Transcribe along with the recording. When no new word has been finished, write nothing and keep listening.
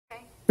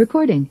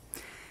Recording.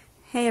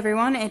 Hey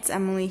everyone, it's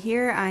Emily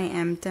here. I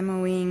am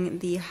demoing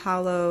the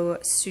Holo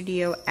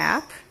Studio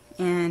app,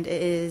 and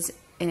it is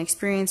an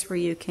experience where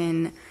you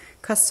can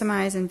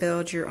customize and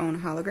build your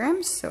own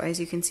holograms. So as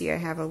you can see, I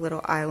have a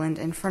little island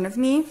in front of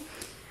me.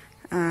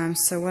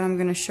 So what I'm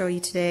going to show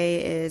you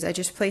today is I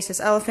just placed this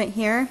elephant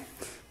here,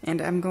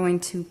 and I'm going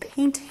to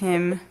paint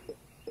him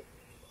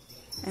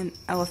an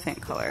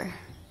elephant color.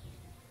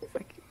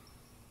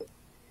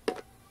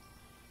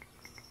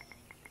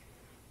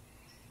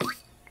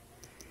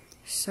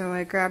 So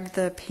I grabbed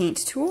the paint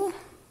tool.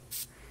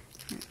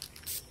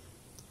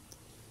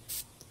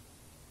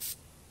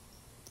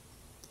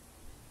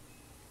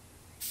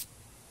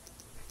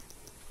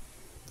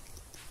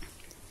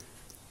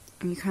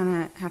 And you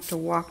kind of have to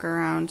walk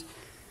around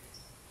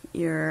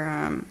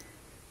your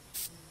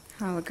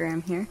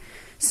hologram here.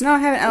 So now I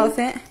have an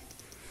elephant,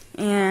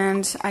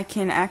 and I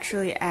can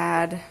actually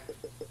add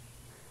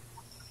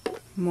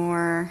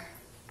more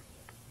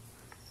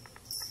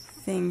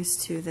things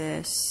to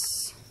this.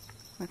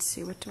 Let's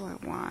see, what do I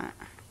want?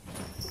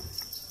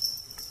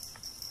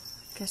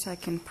 I guess I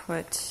can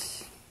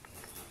put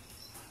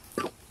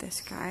this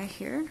guy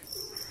here.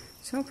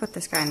 So I'll put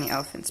this guy in the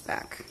elephant's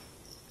back.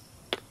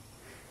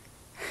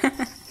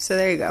 So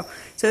there you go.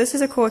 So this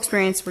is a cool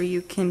experience where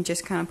you can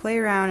just kind of play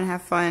around and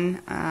have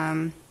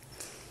fun.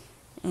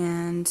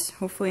 And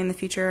hopefully in the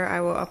future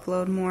I will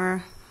upload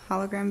more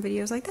hologram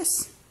videos like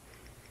this.